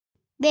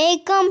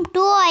Welcome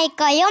to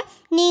ஐக்கயம்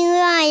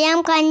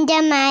நியூயம்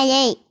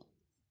Kanjamalai.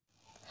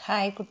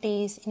 Hi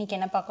குட்டீஸ், இன்னைக்கு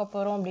என்ன பார்க்க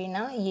போகிறோம்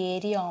அப்படின்னா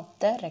area of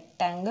the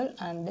rectangle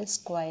and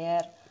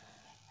square.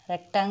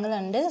 Rectangle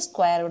and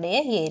ஸ்கொயருடைய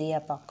area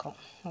பார்க்குறோம்.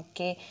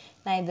 ஓகே,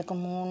 நான் இதுக்கு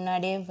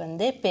முன்னாடியே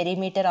வந்து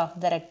perimeter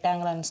of the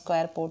rectangle and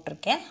square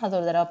போட்டிருக்கேன். அது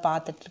ஒரு தடவை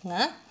பார்த்துட்ருங்க.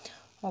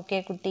 ஓகே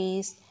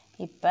குட்டீஸ்,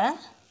 இப்போ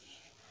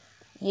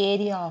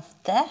ஏரியா ஆஃப்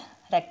த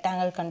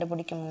ரெக்டாங்கிள்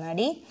கண்டுபிடிக்க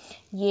முன்னாடி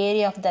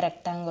area of the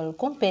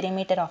ரெக்டாங்கிள்க்கும்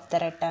perimeter of the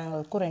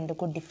ரெக்டாங்கிள்க்கும்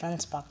ரெண்டுக்கும்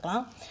டிஃப்ரென்ஸ்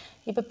பார்க்கலாம்.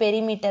 இப்போ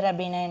பெரிமீட்டர்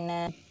அப்படின்னா என்ன?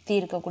 சுற்றி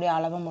இருக்கக்கூடிய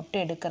அளவை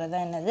மட்டும் எடுக்கிறது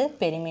தான் என்னது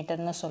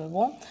பெரிமீட்டர்னு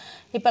சொல்லுவோம்.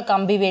 இப்போ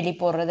கம்பி வேலி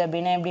போடுறது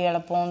அப்படின்னா எப்படி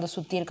அளப்போம்? இந்த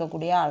சுற்றி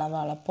இருக்கக்கூடிய அளவை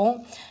அளப்போம்.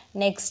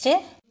 நெக்ஸ்ட்டு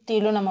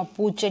சுற்றிலும் நம்ம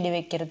பூச்செடி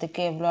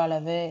வைக்கிறதுக்கு எவ்வளோ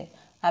அளவு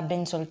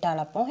அப்படின்னு சொல்லிட்டு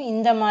அளப்போம்.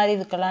 இந்த மாதிரி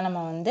இதுக்கெல்லாம் நம்ம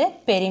வந்து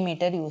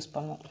பெரிமீட்டர் யூஸ்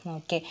பண்ணுவோம்.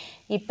 ஓகே,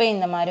 இப்போ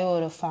இந்த மாதிரி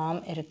ஒரு ஃபார்ம்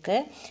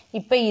இருக்குது.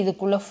 இப்போ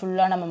இதுக்குள்ளே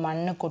ஃபுல்லாக நம்ம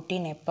மண் கொட்டி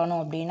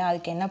நெப்பணும் அப்படின்னா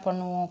அதுக்கு என்ன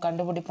பண்ணுவோம்?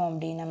 கண்டுபிடிப்போம்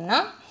அப்படின்னம்னா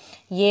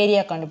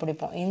ஏரியா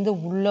கண்டுபிடிப்போம். இந்த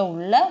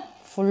உள்ள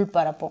ஃபுல்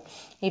பரப்போம்.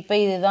 இப்போ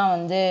இதுதான்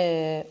வந்து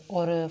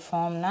ஒரு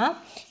ஃபார்ம்னா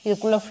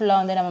இதுக்குள்ளே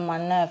ஃபுல்லாக வந்து நம்ம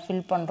மண்ணை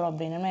ஃபில் பண்ணுறோம்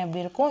அப்படின்னா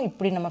எப்படி இருக்கும்?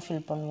 இப்படி நம்ம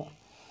ஃபில் பண்ணுவோம்.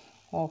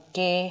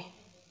 ஓகே,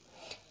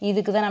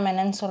 இதுக்கு தான் நம்ம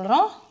என்னென்னு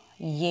சொல்கிறோம்?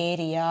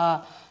 ஏரியா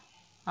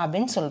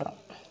அப்படின்னு சொல்கிறோம்.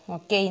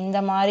 ஓகே, இந்த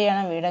மாதிரியான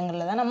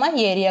இடங்களில் தான் நம்ம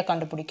ஏரியா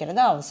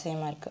கண்டுபிடிக்கிறது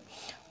அவசியமாக இருக்குது.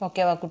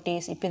 ஓகேவா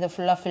குட்டீஸ்? இப்போ இதை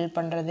ஃபுல்லாக ஃபில்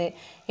பண்ணுறது.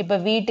 இப்போ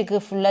வீட்டுக்கு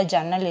ஃபுல்லாக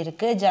ஜன்னல்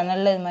இருக்குது.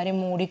 ஜன்னலில் இது மாதிரி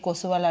மூடி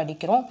கொசுவலை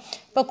அடிக்கிறோம்.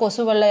 இப்போ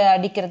கொசுவலை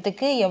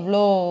அடிக்கிறதுக்கு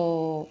எவ்வளோ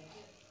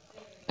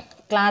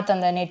கிளாத்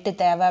அந்த நெட்டு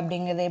தேவை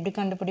அப்படிங்கிறத எப்படி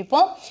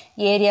கண்டுபிடிப்போம்?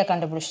 ஏரியா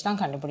கண்டுபிடிச்சி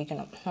தான்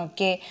கண்டுபிடிக்கணும்.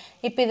 ஓகே,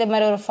 இப்போ இது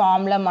மாதிரி ஒரு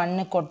ஃபார்மில் மண்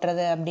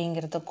கொட்டுறது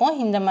அப்படிங்கிறதுக்கும்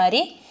இந்த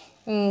மாதிரி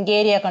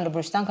ஏரியா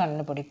கண்டுபிடிச்சி தான்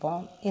கண்டுபிடிப்போம்.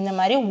 இந்த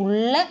மாதிரி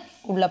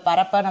உள்ள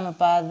பரப்பை நம்ம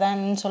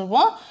தான்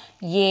சொல்வோம்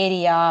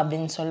ஏரியா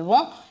அப்படின்னு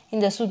சொல்லுவோம்.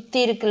 இந்த சுற்றி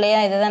இருக்கு இல்லையா,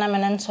 இதை தான் நம்ம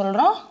என்னென்னு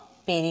சொல்கிறோம்?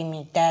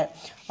 பெரிமீட்டர்.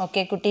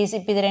 ஓகே குட்டீஸ்,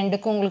 இப்போ இது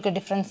ரெண்டுக்கும் உங்களுக்கு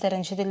டிஃப்ரென்ஸ்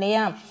தெரிஞ்சது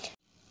இல்லையா?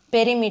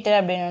 பெரிமீட்டர்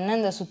அப்படின்னு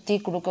இந்த சுற்றி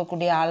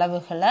கொடுக்கக்கூடிய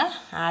அளவுகளை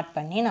ஆட்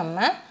பண்ணி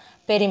நம்ம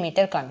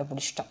பெரிமீட்டர்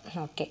கண்டுபிடிச்சிட்டோம்.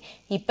 ஓகே,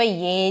 இப்போ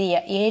ஏரியா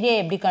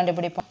எப்படி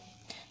கண்டுபிடிப்போம்?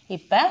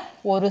 இப்போ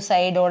ஒரு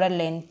சைடோட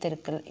லென்த்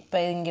இருக்குது. இப்போ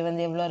இங்கே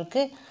வந்து எவ்வளோ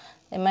இருக்குது?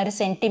 இது மாதிரி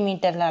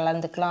சென்டிமீட்டரில்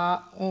அளந்துக்கலாம்.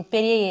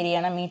 பெரிய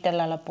ஏரியானா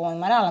மீட்டரில் அளப்போம்.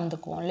 இது மாதிரி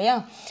அளந்துக்குவோம் இல்லையா?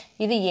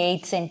 இது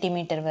 8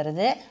 சென்டிமீட்டர்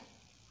வருது.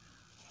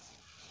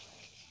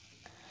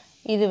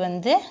 இது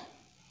வந்து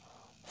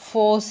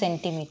 4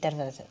 சென்டிமீட்டர்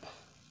வருது.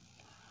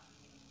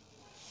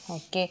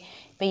 ஓகே,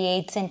 இப்போ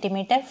 8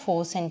 சென்டிமீட்டர்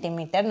 4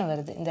 சென்டிமீட்டர்னு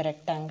வருது இந்த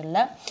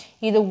ரெக்டாங்கிளில்.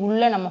 இது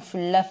உள்ளே நம்ம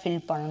ஃபுல்லாக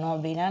ஃபில் பண்ணணும்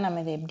அப்படின்னா நம்ம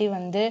இதை எப்படி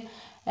வந்து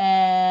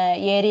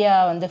ஏரியா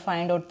வந்து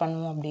ஃபைண்ட் அவுட்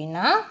பண்ணுவோம்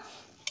அப்படின்னா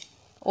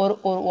ஒரு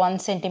 1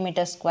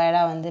 சென்டிமீட்டர்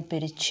ஸ்கொயராக வந்து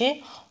பிரித்து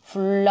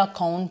ஃபுல்லாக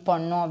கவுண்ட்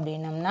பண்ணோம்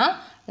அப்படின்னம்னா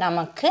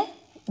நமக்கு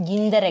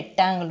இந்த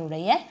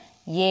ரெக்டாங்கிளுடைய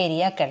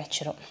ஏரியா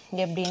கிடச்சிரும்.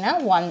 எப்படின்னா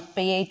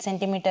இப்போ 8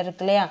 சென்டிமீட்டர்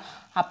இருக்கு இல்லையா?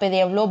 அப்போ இது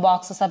எவ்வளோ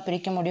பாக்ஸஸாக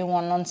பிரிக்க முடியும்?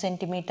 1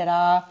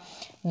 சென்டிமீட்டராக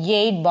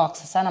 8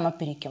 பாக்ஸஸாக நம்ம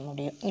பிரிக்க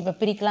முடியும். இப்போ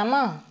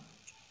பிரிக்கலாமா?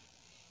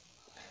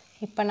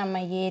 இப்போ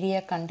நம்ம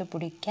ஏரியா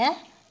கண்டுபிடிக்க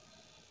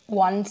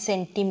 1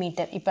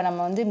 சென்டிமீட்டர். இப்போ நம்ம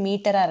வந்து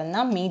மீட்டராக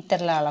இருந்தால்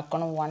மீட்டரில்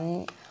அளக்கணும்.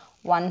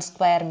 1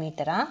 ஸ்கொயர்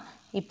மீட்டராக.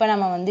 இப்போ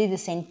நம்ம வந்து இது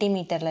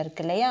சென்டிமீட்டரில்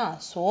இருக்கு இல்லையா?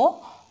 ஸோ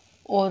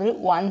ஒரு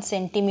 1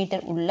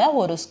 சென்டிமீட்டர் உள்ள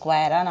ஒரு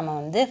ஸ்கொயராக நம்ம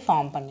வந்து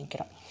ஃபார்ம்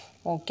பண்ணிக்கிறோம்.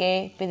 ஓகே,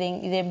 இப்போ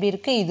இது எப்படி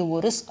இருக்குது? இது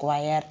ஒரு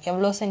ஸ்கொயர்.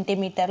 எவ்வளோ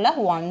சென்டிமீட்டரில்?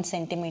 1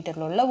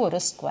 சென்டிமீட்டரில் உள்ள ஒரு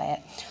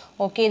ஸ்கொயர்.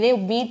 ஓகே, இதே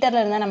மீட்டரில்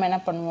இருந்தால் நம்ம என்ன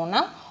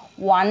பண்ணுவோம்னா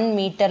 1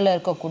 மீட்டரில்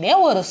இருக்கக்கூடிய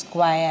ஒரு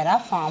ஸ்கொயராக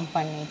ஃபார்ம்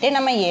பண்ணிவிட்டு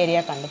நம்ம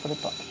ஏரியா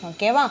கண்டுபிடிப்போம்.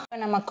 ஓகேவா? இப்போ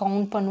நம்ம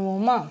கவுண்ட்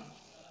பண்ணுவோமா?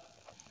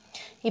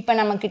 இப்போ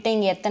நம்மக்கிட்ட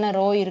இங்கே எத்தனை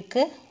ரோ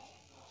இருக்குது?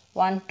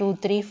 1 2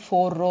 3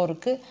 4 ரோ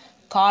இருக்குது.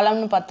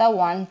 காலம்னு பார்த்தா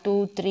 1 2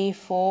 3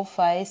 4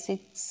 5 6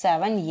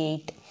 7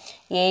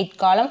 8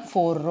 காலம்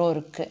 4 ரோ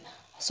இருக்குது.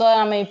 ஸோ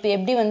நம்ம இப்போ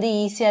எப்படி வந்து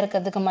ஈஸியாக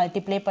இருக்கிறதுக்கு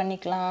மல்டிப்ளை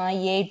பண்ணிக்கலாம்?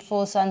 8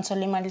 4s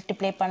சொல்லி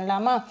மல்டிப்ளை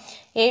பண்ணலாமா?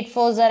 8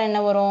 4s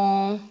என்ன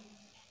வரும்?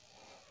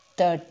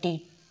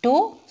 32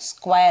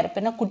 ஸ்கொயர்.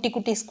 இப்போ என்ன குட்டி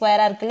குட்டி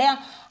ஸ்கொயராக இருக்கு இல்லையா?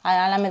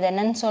 அதனால் நம்ம இது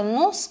என்னன்னு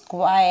சொல்லணும்?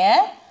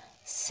 Square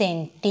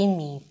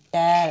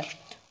centimetre.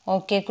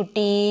 ஓகே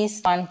குட்டீஸ்,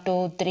 1 2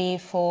 3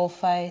 4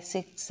 5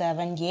 6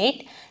 7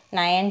 8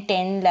 9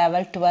 10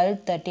 11 12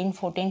 13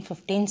 14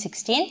 15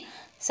 16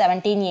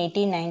 17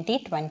 18 19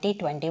 20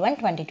 21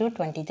 22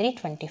 23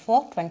 24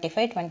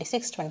 25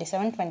 26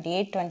 27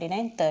 28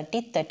 29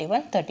 30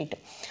 31 32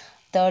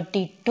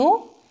 32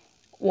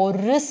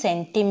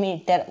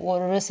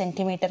 ஒரு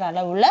சென்டிமீட்டர்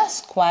அளவுள்ள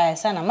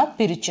ஸ்கொயர்ஸாக நம்ம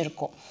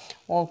பிரிச்சிருக்கோம்.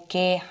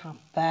 ஓகே,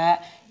 அப்போ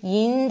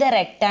இந்த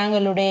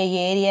ரெக்டாங்கிளுடைய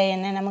ஏரியா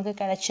என்ன நமக்கு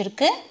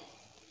கிடச்சிருக்கு?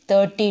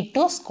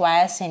 32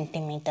 ஸ்கொயர்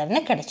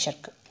சென்டிமீட்டர்னு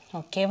கிடச்சிருக்கு.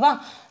 ஓகேவா?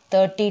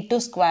 32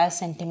 ஸ்கொயர்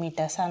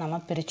சென்டிமீட்டர்ஸாக நம்ம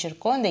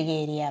பிரிச்சிருக்கோம் இந்த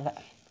ஏரியாவை.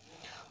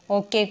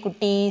 ஓகே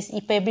குட்டீஸ்,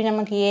 இப்போ எப்படி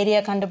நமக்கு ஏரியா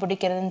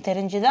கண்டுபிடிக்கிறதுன்னு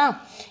தெரிஞ்சுதா?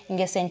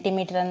 இங்கே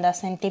சென்டிமீட்டர் இருந்தால்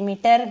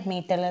சென்டிமீட்டர்,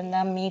 மீட்டர்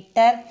இருந்தால்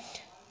மீட்டர்,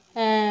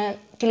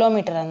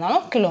 கிலோமீட்டர்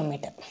இருந்தாலும்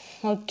கிலோமீட்டர்.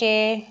 ஓகே,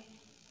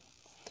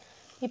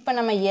 இப்போ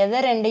நம்ம எதை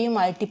ரெண்டையும்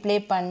மல்டிப்ளை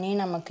பண்ணி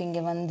நமக்கு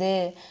இங்கே வந்து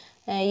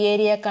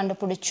ஏரியா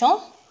கண்டுபிடிச்சோம்?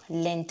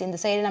 length. இந்த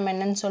சைடு நம்ம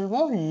என்னன்னு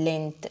சொல்வோம்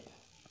length.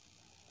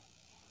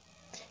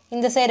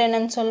 இந்த சைடு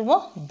என்னன்னு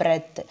சொல்வோம்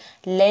breadth.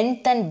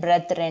 length and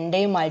breadth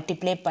ரெண்டையும்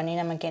மல்டிப்ளை பண்ணி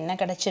நமக்கு என்ன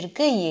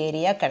கிடைச்சிருக்கு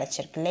ஏரியா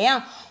கிடைச்சிருக்கு இல்லையா?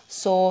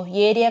 ஸோ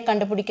ஏரியா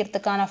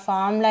கண்டுபிடிக்கிறதுக்கான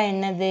ஃபார்முலா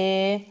என்னது?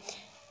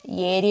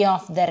 Area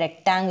of the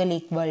rectangle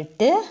equal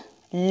to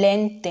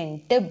length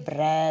into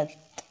breadth.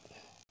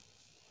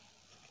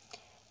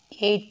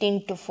 8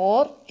 into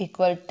 4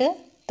 equal to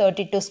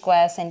 32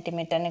 square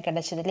centimeter னு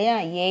கிடைச்சது இல்லையா?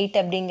 8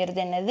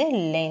 அப்படிங்கிறது என்னது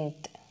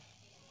length.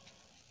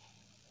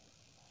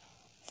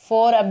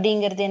 4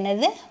 அப்படிங்கிறது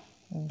என்னது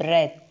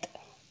breadth.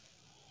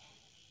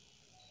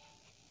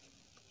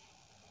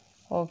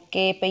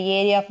 ஓகே, இப்போ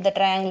ஏரியா ஆஃப் த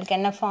ட்ரையாங்கிளுக்கு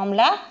என்ன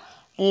ஃபார்முலா?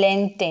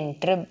 length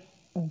into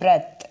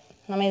breadth.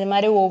 நம்ம இது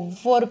மாதிரி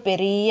ஒவ்வொரு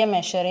பெரிய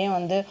மெஷரையும்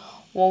வந்து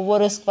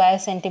ஒவ்வொரு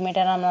ஸ்கொயர்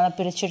சென்டிமீட்டர் நம்மளால்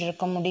பிரிச்சுட்டு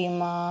இருக்க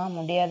முடியுமா?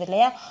 முடியாது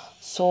இல்லையா?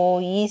 ஸோ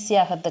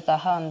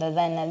ஈஸியாகிறதுக்காக வந்தது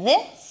தான் என்னது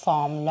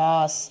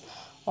ஃபார்முலாஸ்.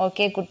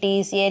 ஓகே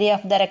குட்டீஸ், ஏரியா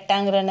ஆஃப் த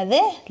ரெக்டாங்கிள் என்னது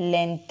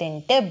லென்த்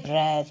இன்ட்டு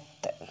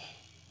பிரெத்.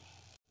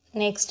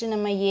 நெக்ஸ்ட்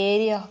நம்ம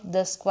area of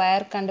the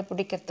square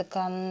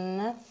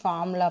கண்டுபிடிக்கிறதுக்கான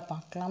formula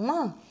பார்க்கலாமா?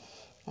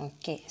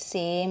 ஓகே,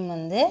 சேம்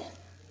வந்து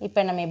இப்போ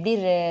நம்ம எப்படி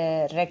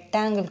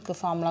ரெக்டாங்கிளுக்கு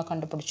ஃபார்முலா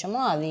கண்டுபிடிச்சோமோ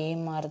அதே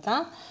மாதிரி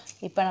தான்.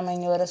 இப்போ நம்ம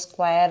இங்கே ஒரு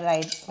ஸ்கொயர்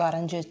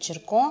வரைஞ்சி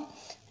வச்சுருக்கோம்.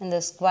 இந்த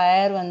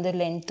ஸ்கொயர் வந்து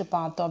லென்த்து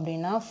பார்த்தோம்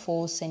அப்படின்னா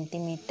 4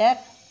 சென்டிமீட்டர்.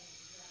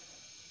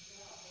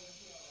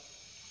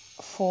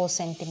 4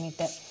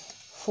 சென்டிமீட்டர்.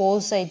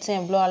 4 சைட்ஸும்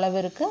எவ்வளோ அளவு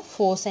இருக்குது?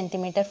 4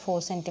 சென்டிமீட்டர் 4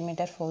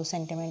 சென்டிமீட்டர் 4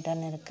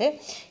 சென்டிமீட்டர்னு இருக்குது.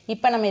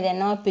 இப்போ நம்ம இதை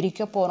என்ன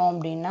பிரிக்க போகிறோம்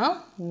அப்படின்னா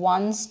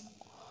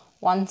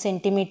 1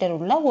 சென்டிமீட்டர்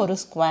உள்ள ஒரு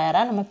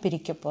ஸ்கொயராக நம்ம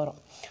பிரிக்க போகிறோம்.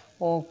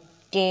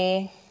 ஓகே,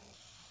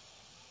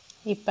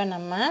 இப்போ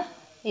நம்ம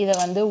இதை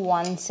வந்து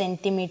 1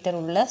 சென்டிமீட்டர்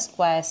உள்ள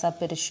ஸ்கொயர்ஸாக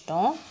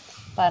பிரிச்சிட்டோம்.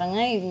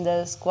 பாருங்கள், இந்த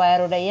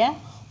ஸ்கொயருடைய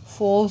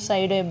 4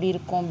 சைடும் எப்படி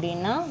இருக்கும்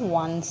அப்படின்னா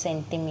 1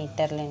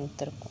 சென்டிமீட்டர்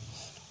லென்த் இருக்கும்.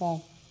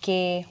 ஓகே,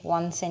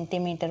 1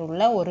 சென்டிமீட்டர்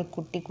உள்ள ஒரு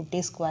குட்டி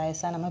குட்டி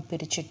ஸ்கொயர்ஸாக நம்ம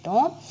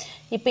பிரிச்சிட்டோம்.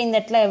 இப்போ இந்த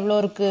இடத்துல எவ்வளோ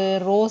இருக்குது?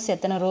 ரோஸ்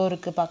எத்தனை ரோ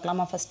இருக்குது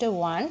பார்க்கலாமா? ஃபஸ்ட்டு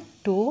 1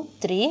 2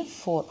 3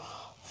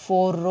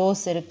 4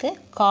 ரோஸ் இருக்குது.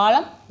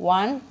 காலம்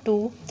 1 2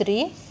 3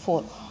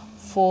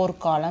 4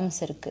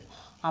 காலம்ஸ் இருக்குது.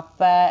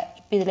 அப்போ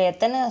இப்போ இதில்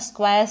எத்தனை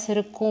ஸ்கொயர்ஸ்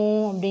இருக்கும்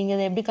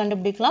அப்படிங்கிறத எப்படி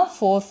கண்டுபிடிக்கலாம்?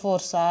 4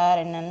 4s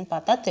என்னன்னு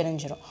பார்த்தா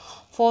தெரிஞ்சிடும்.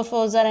 4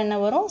 4s என்ன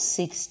வரும்?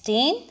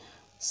 16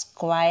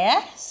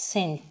 ஸ்கொயர்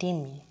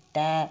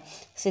சென்டிமீட்டர்.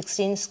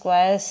 16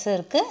 ஸ்கொயர்ஸ்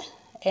இருக்குது.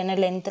 என்ன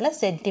லென்த்தில்?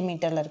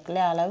 சென்டிமீட்டரில்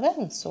இருக்குல்ல அளவு.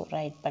 ஸோ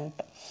ரைட்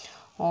பண்ணிட்டோம்.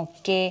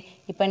 ஓகே,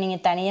 இப்போ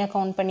நீங்கள் தனியாக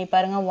கவுண்ட் பண்ணி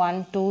பாருங்கள்.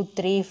 1 2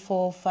 3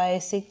 4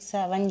 5 6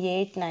 7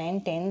 8 9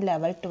 10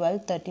 11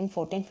 12 13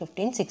 14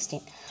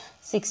 15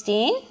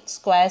 16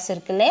 ஸ்கொயர்ஸ்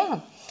இருக்கு இல்லையா?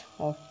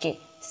 ஓகே,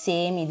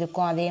 சேம்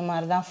இதுக்கும் அதே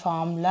மாதிரி தான்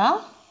ஃபார்முலா.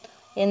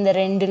 இந்த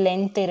ரெண்டு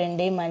லென்த்து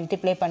ரெண்டையும்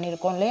மல்டிப்ளை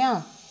பண்ணியிருக்கோம் இல்லையா?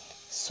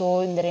 ஸோ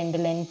இந்த ரெண்டு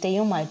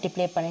லென்த்தையும்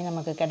மல்டிப்ளை பண்ணி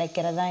நமக்கு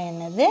கிடைக்கிறதா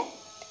என்னது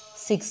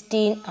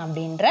 16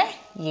 அப்படின்ற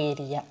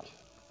ஏரியா.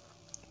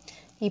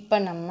 இப்போ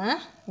நம்ம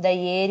the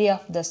area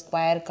of the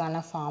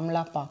ஸ்கொயருக்கான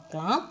formula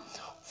பார்க்கலாம்.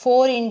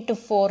 4 into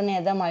 4னு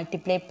எதை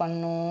மல்டிப்ளை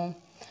பண்ணும்?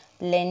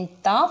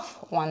 லென்த் ஆஃப்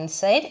ஒன்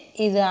சைடு,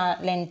 இது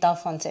லென்த்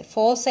ஆஃப் ஒன் சைடு.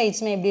 4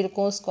 சைட்ஸுமே எப்படி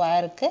இருக்கும்?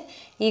 ஸ்கொயருக்கு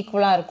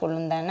ஈக்குவலாக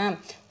இருக்கும் தானே?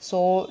 ஸோ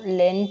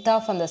லென்த்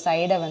ஆஃப் அந்த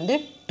சைடை வந்து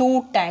 2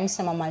 times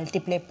நம்ம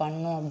மல்டிப்ளை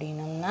பண்ணோம்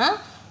அப்படின்னோம்னா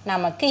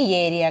நமக்கு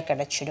ஏரியா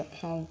கிடச்சிடும்.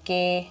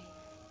 Okay,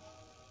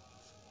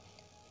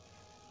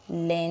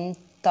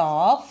 length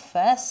of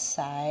a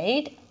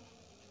side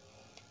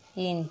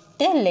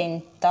into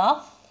length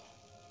of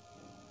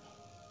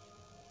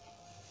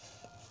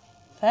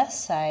a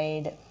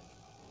side.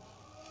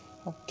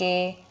 Okay,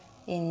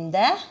 இந்த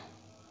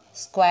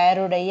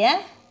ஸ்கொயருடைய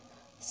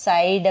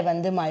சைடை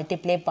வந்து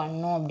மல்டிப்ளை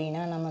பண்ணோம்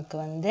அப்படின்னா நமக்கு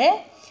வந்து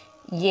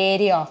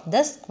ஏரியா ஆஃப்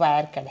த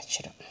ஸ்கொயர்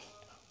கிடச்சிடும்.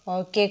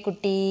 ஓகே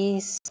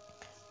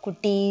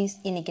குட்டீஸ்,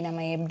 இன்றைக்கி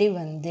நம்ம எப்படி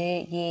வந்து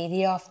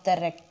area of the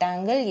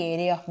rectangle,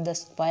 area of the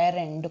square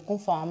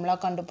ரெண்டுக்கும் ஃபார்முலா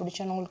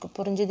கண்டுபிடிச்சோன்னு உங்களுக்கு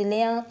புரிஞ்சுது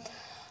இல்லையா?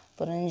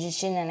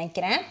 புரிஞ்சிச்சுன்னு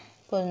நினைக்கிறேன்.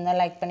 புரிஞ்சால்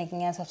லைக்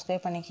பண்ணிக்கோங்க,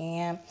 சப்ஸ்கிரைப் பண்ணிக்கோங்க.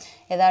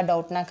 ஏதாவது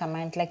டவுட்னா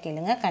கமெண்ட்டில்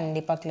கேளுங்க,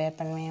 கண்டிப்பாக கிளியர்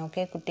பண்ணுவேன்.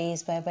 ஓகே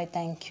குட்டீஸ், பை பை,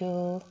 தேங்க்யூ.